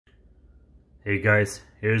Hey guys,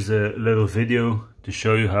 here's a little video to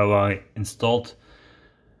show you how I installed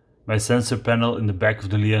my sensor panel in the back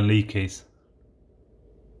of the LIANLI case.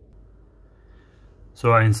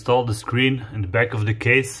 So I installed the screen in the back of the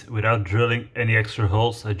case without drilling any extra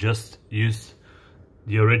holes. I just used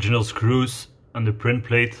the original screws on the print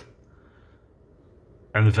plate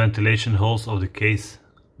and the ventilation holes of the case.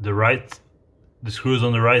 The screws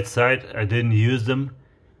on the right side, I didn't use them,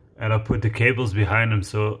 and I put the cables behind them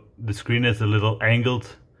so the screen is a little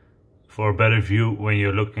angled for a better view when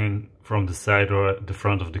you're looking from the side or the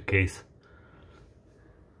front of the case.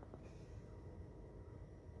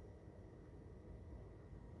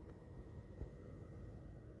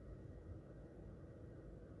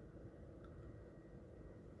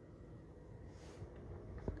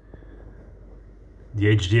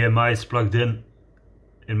 The HDMI is plugged in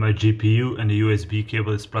my GPU and the USB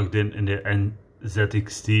cable is plugged in the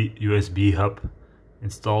NZXT USB hub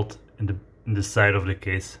installed in the side of the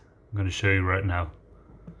case. I'm going to show you right now.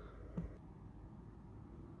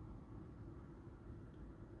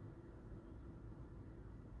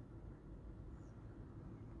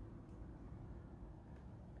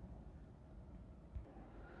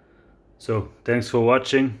 So thanks for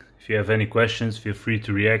watching. If you have any questions, feel free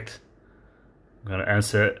to react. I'm going to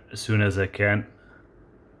answer as soon as I can.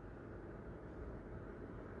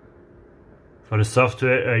 For the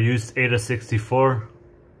software I used Aida 64,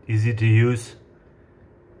 easy to use,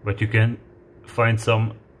 but you can find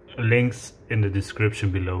some links in the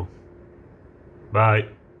description below. Bye.